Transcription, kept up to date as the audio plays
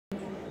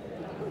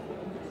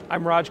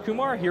I'm Raj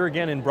Kumar, here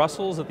again in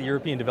Brussels at the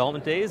European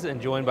Development Days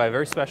and joined by a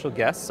very special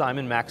guest,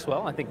 Simon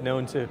Maxwell, I think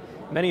known to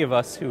many of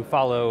us who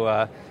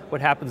follow what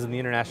happens in the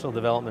international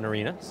development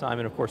arena.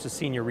 Simon, of course, is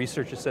Senior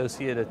Research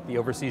Associate at the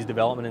Overseas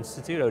Development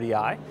Institute,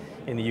 ODI,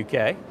 in the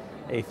UK,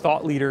 a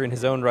thought leader in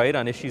his own right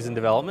on issues in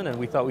development, and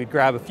we thought we'd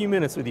grab a few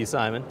minutes with you,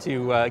 Simon,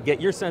 to get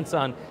your sense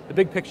on the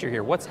big picture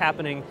here. What's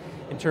happening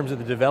in terms of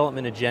the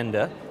development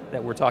agenda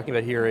that we're talking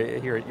about here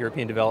at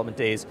European Development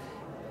Days?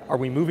 Are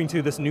we moving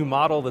to this new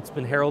model that's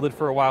been heralded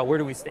for a while? Where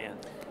do we stand?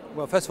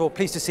 Well, first of all,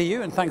 pleased to see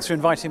you and thanks for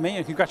inviting me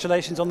and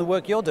congratulations on the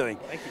work you're doing.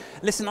 Thank you.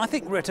 Listen, I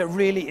think we're at a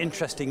really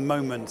interesting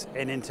moment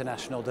in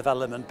international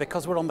development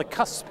because we're on the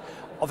cusp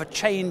of a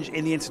change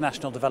in the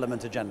international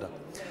development agenda.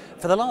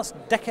 For the last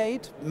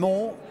decade,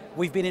 more,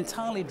 we've been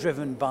entirely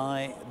driven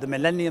by the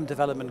Millennium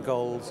Development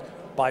Goals,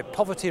 by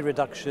poverty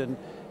reduction,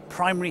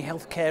 primary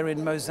health care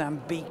in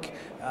Mozambique,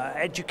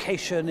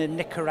 education in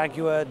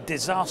Nicaragua,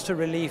 disaster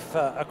relief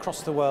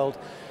across the world.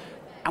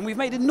 And we've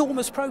made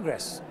enormous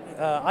progress.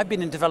 I've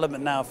been in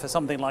development now for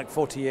something like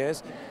 40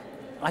 years.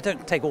 I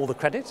don't take all the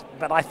credit,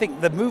 but I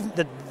think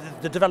the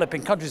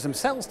developing countries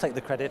themselves take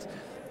the credit,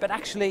 but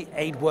actually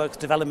aid works,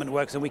 development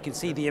works, and we can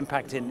see the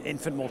impact in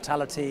infant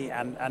mortality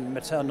and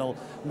maternal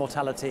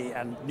mortality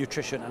and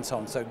nutrition and so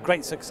on. So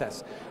great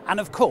success. And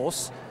of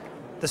course,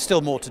 there's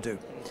still more to do.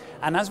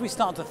 And as we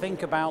start to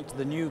think about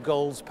the new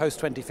goals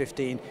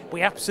post-2015,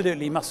 we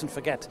absolutely mustn't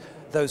forget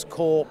those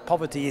core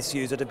poverty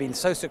issues that have been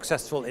so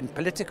successful in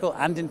political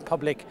and in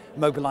public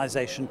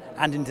mobilization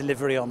and in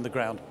delivery on the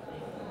ground.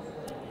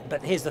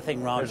 But here's the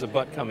thing, Raj. There's a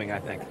but coming, I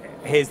think.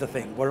 Here's the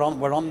thing. We're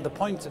on the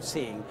point of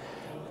seeing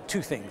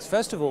two things.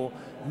 First of all,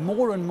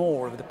 more and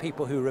more of the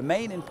people who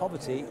remain in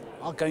poverty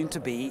are going to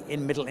be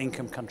in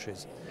middle-income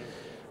countries.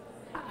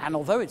 And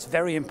although it's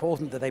very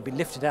important that they be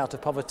lifted out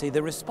of poverty,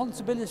 the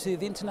responsibility of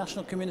the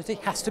international community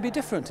has to be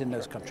different in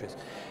those countries.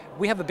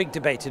 We have a big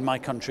debate in my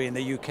country, in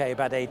the UK,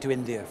 about aid to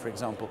India, for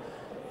example.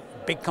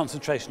 Big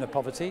concentration of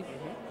poverty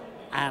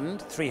and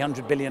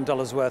 $300 billion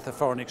worth of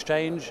foreign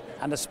exchange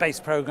and a space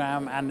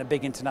program and a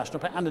big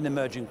international and an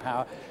emerging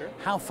power. Sure.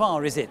 How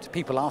far is it,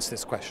 people ask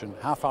this question,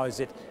 how far is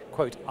it,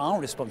 quote,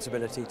 our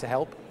responsibility to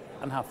help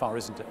and how far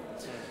isn't it?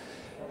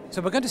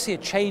 So we're going to see a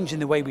change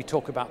in the way we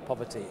talk about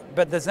poverty,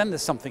 but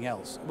there's something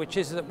else, which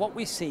is that what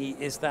we see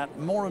is that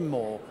more and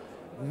more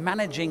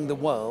managing the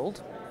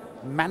world,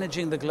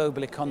 managing the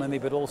global economy,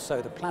 but also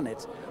the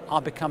planet,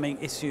 are becoming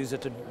issues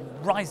that are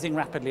rising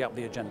rapidly up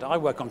the agenda. I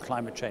work on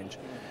climate change,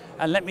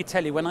 and let me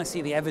tell you, when I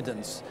see the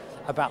evidence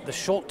about the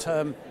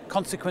short-term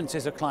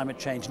consequences of climate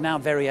change, now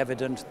very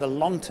evident, the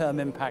long-term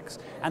impacts,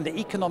 and the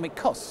economic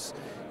costs.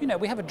 You know,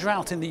 we have a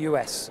drought in the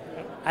US,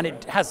 and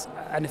it has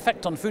an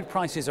effect on food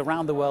prices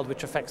around the world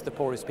which affects the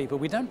poorest people.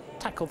 We don't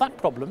tackle that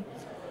problem,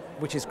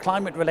 which is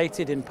climate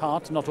related in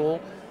part, not all,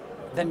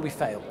 then we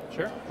fail.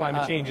 Sure,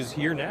 climate change is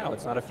here now,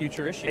 it's not a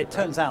future issue. It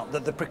turns out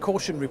that the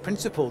precautionary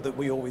principle that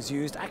we always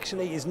used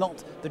actually is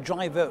not the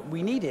driver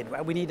we needed.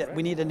 We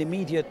need an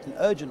immediate and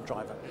urgent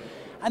driver.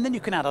 And then you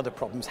can add other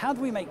problems. How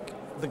do we make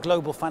the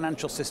global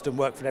financial system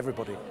work for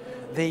everybody?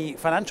 The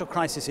financial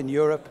crisis in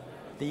Europe,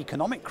 the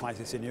economic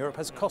crisis in Europe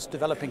has cost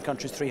developing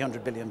countries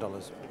 $300 billion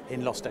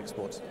in lost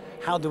exports.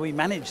 How do we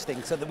manage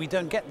things so that we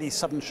don't get these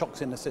sudden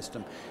shocks in the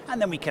system?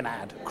 And then we can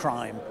add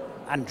crime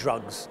and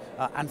drugs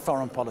and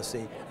foreign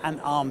policy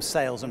and arms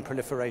sales and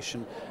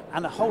proliferation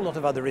and a whole lot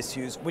of other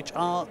issues which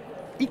are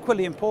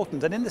equally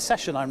important. And in the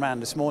session I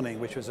ran this morning,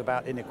 which was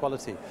about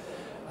inequality,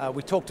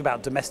 we talked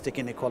about domestic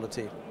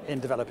inequality in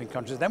developing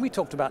countries. Then we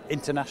talked about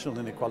international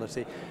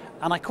inequality,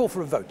 and I call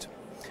for a vote.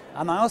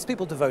 And I asked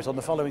people to vote on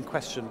the following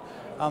question.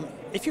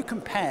 If you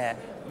compare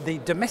the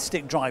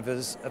domestic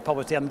drivers of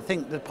poverty and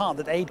the part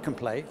that aid can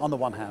play on the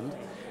one hand,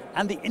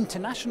 and the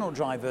international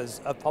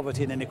drivers of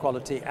poverty and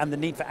inequality and the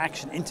need for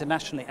action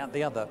internationally at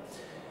the other,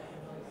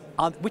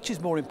 which is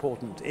more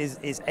important?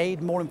 Is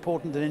aid more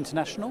important than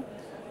international?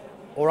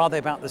 Or are they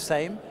about the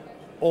same?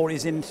 Or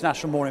is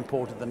international more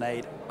important than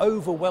aid?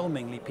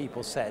 Overwhelmingly,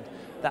 people said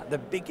that the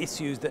big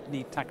issues that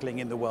need tackling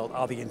in the world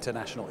are the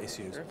international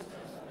issues. Sure.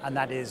 And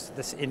that is,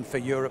 for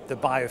Europe, the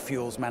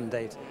biofuels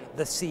mandate,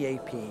 the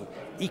CAP,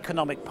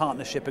 economic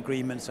partnership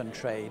agreements and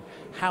trade,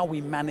 how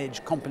we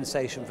manage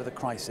compensation for the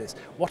crisis,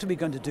 what are we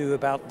going to do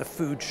about the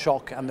food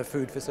shock and the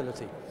food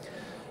facility.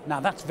 Now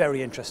that's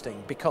very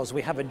interesting because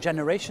we have a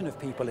generation of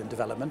people in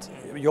development,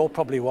 you're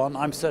probably one,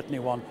 I'm certainly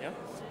one, yeah,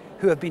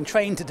 who have been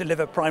trained to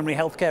deliver primary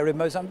health care in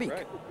Mozambique.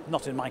 Right.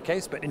 Not in my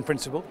case, but in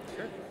principle.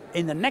 Sure.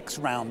 In the next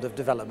round of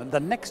development, the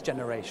next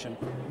generation,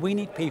 we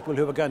need people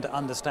who are going to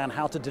understand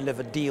how to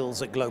deliver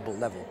deals at global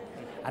level.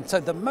 And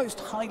so the most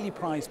highly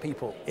prized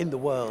people in the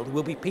world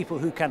will be people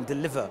who can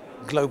deliver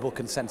global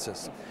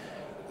consensus.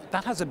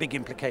 That has a big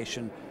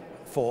implication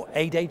for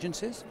aid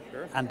agencies,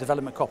 sure, and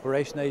development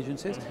cooperation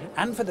agencies,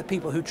 and for the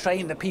people who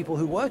train the people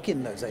who work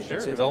in those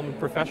agencies. Sure,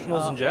 development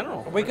professionals in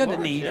general. We're going to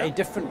need a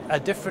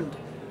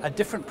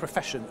different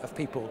profession of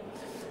people.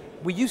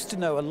 We used to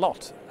know a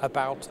lot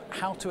about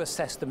how to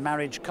assess the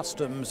marriage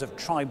customs of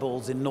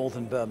tribals in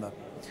northern Burma.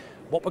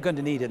 What we're going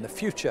to need in the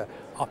future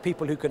are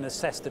people who can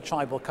assess the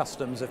tribal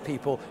customs of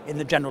people in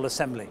the General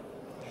Assembly.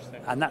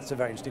 And that's a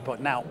very interesting point.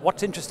 Now,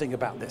 what's interesting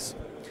about this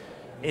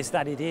is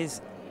that it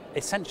is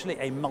essentially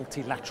a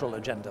multilateral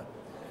agenda,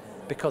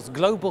 because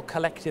global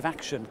collective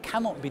action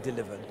cannot be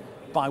delivered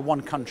by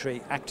one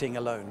country acting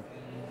alone.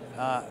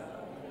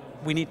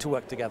 We need to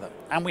work together,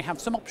 and we have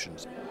some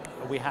options.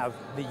 We have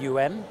the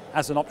UN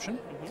as an option.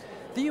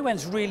 The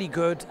UN's really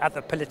good at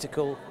the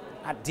political,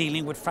 at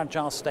dealing with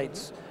fragile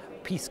states,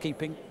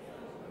 peacekeeping,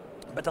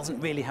 but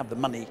doesn't really have the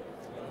money,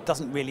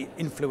 doesn't really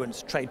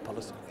influence trade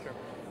policy. Sure.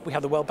 We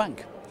have the World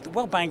Bank. The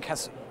World Bank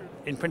has,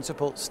 in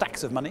principle,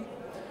 stacks of money,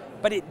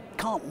 but it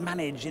can't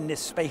manage in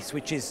this space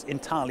which is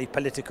entirely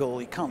political.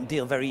 It can't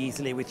deal very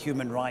easily with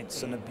human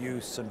rights and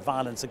abuse and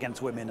violence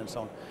against women and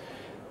so on.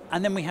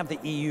 And then we have the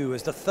EU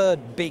as the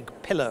third big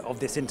pillar of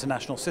this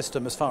international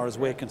system as far as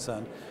we're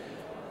concerned.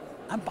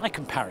 And by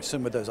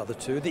comparison with those other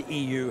two, the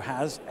EU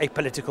has a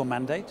political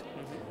mandate.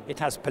 It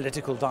has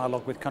political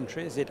dialogue with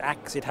countries. It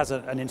has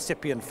an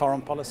incipient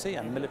foreign policy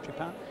and military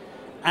power.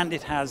 And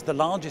it has the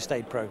largest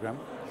aid program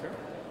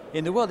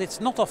in the world. It's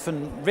not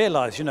often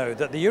realized,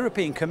 that the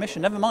European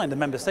Commission, never mind the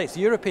member states, the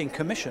European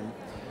Commission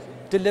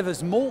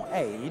delivers more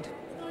aid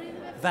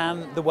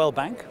than the World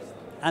Bank,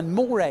 and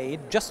more aid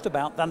just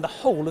about than the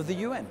whole of the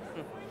UN.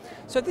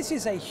 So this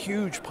is a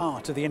huge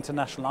part of the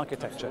international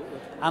architecture.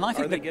 And I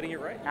think are they getting it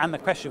right? And the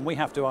question we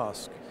have to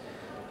ask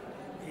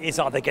is,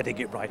 are they getting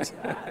it right?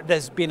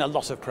 There's been a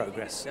lot of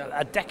progress. Yeah.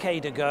 A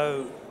decade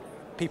ago,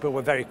 people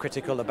were very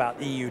critical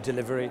about EU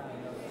delivery.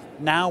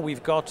 Now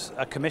we've got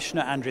a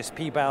Commissioner, Andris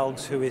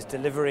Piebalgs, who is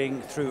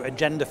delivering through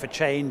Agenda for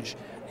Change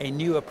a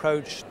new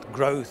approach,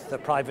 growth, the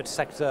private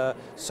sector,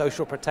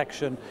 social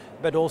protection,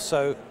 but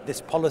also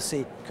this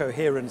policy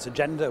coherence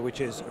agenda, which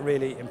is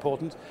really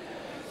important.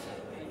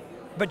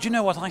 But you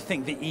know what? I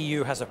think the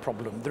EU has a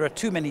problem. There are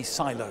too many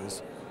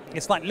silos.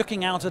 It's like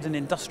looking out at an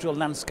industrial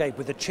landscape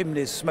with the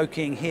chimneys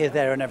smoking here,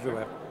 there, and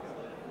everywhere.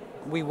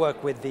 We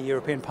work with the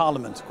European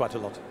Parliament quite a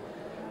lot.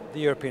 The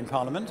European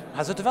Parliament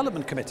has a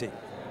development committee.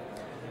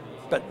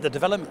 But the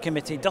development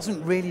committee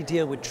doesn't really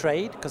deal with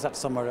trade, because that's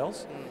somewhere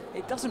else.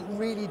 It doesn't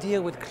really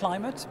deal with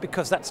climate,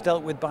 because that's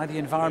dealt with by the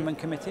Environment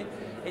Committee.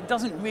 It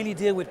doesn't really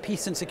deal with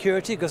peace and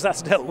security, because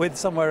that's dealt with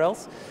somewhere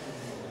else.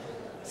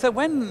 So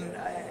when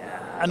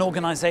an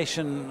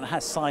organization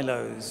has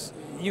silos,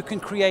 you can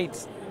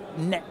create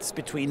nets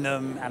between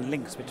them and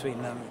links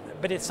between them,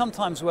 but it's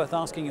sometimes worth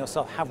asking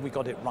yourself, have we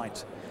got it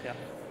right? Yeah.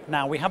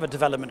 Now, we have a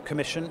development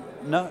commission,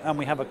 and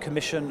we have a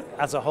commission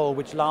as a whole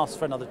which lasts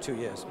for another 2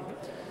 years.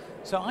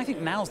 So I think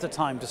now's the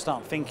time to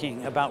start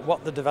thinking about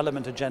what the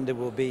development agenda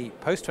will be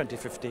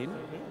post-2015.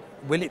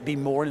 Will it be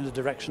more in the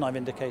direction I've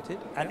indicated?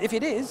 And if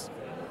it is,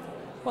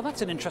 well,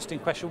 that's an interesting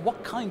question.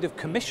 What kind of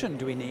commission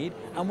do we need,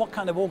 and what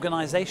kind of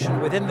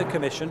organization within the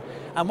commission,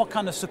 and what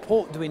kind of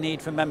support do we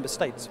need from member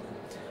states?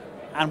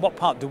 And what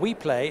part do we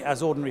play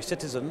as ordinary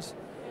citizens?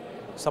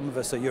 Some of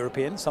us are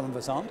Europeans, some of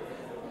us aren't.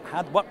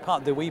 What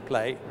part do we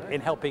play in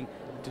helping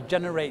to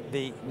generate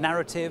the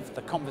narrative,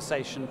 the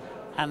conversation,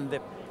 and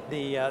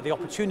the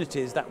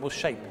opportunities that will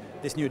shape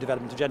this new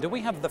development agenda?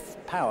 We have the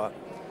power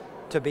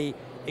to be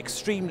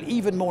extremely,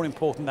 even more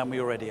important than we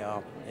already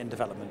are in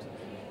development.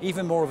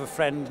 Even more of a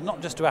friend,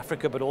 not just to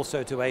Africa, but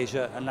also to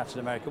Asia and Latin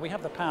America. We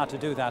have the power to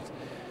do that.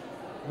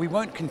 We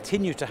won't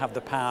continue to have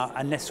the power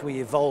unless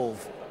we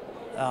evolve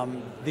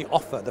the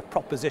offer, the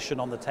proposition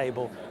on the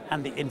table,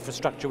 and the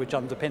infrastructure which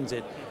underpins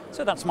it.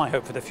 So that's my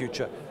hope for the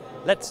future.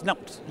 Let's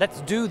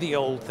do the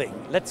old thing.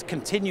 Let's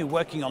continue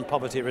working on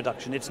poverty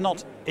reduction. It's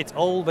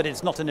old, but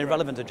it's not an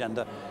irrelevant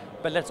agenda.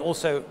 But let's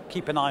also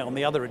keep an eye on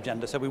the other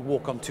agenda, so we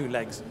walk on two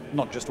legs,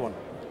 not just one.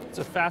 It's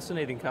a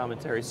fascinating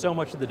commentary. So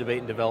much of the debate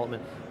in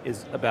development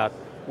is about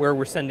where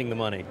we're sending the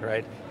money,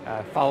 right?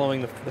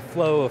 Following the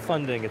flow of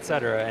funding, et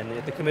cetera, and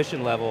at the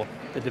commission level,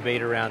 the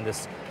debate around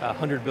this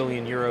 100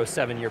 billion euro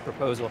 7-year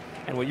proposal.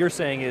 And what you're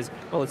saying is,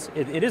 well,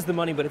 it is the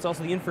money, but it's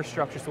also the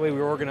infrastructure. It's the way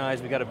we're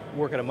organized. We've got to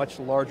work at a much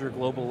larger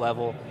global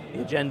level.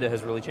 The agenda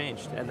has really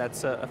changed, and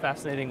that's a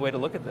fascinating way to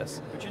look at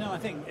this. But I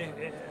think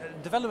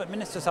development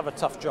ministers have a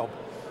tough job,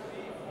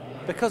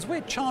 because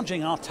we're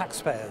charging our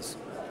taxpayers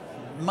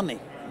money,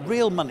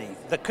 real money,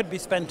 that could be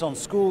spent on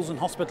schools and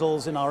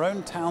hospitals in our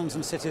own towns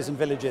and cities and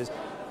villages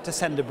to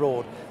send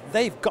abroad.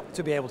 They've got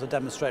to be able to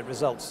demonstrate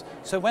results.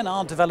 So when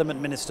our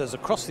development ministers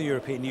across the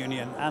European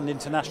Union and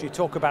internationally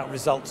talk about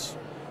results,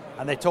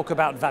 and they talk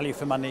about value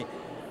for money,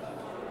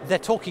 they're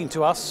talking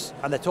to us,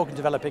 and they're talking to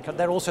developing,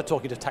 they're also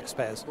talking to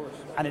taxpayers.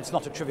 And it's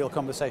not a trivial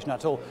conversation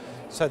at all.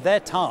 So their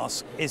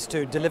task is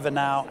to deliver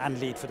now and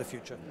lead for the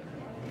future.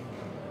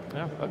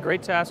 Yeah, a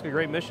great task, a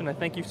great mission. I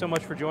thank you so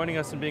much for joining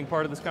us and being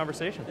part of this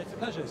conversation. It's a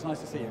pleasure. It's nice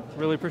to see you.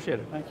 Really appreciate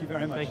it. Thank you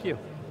very much. Thank you.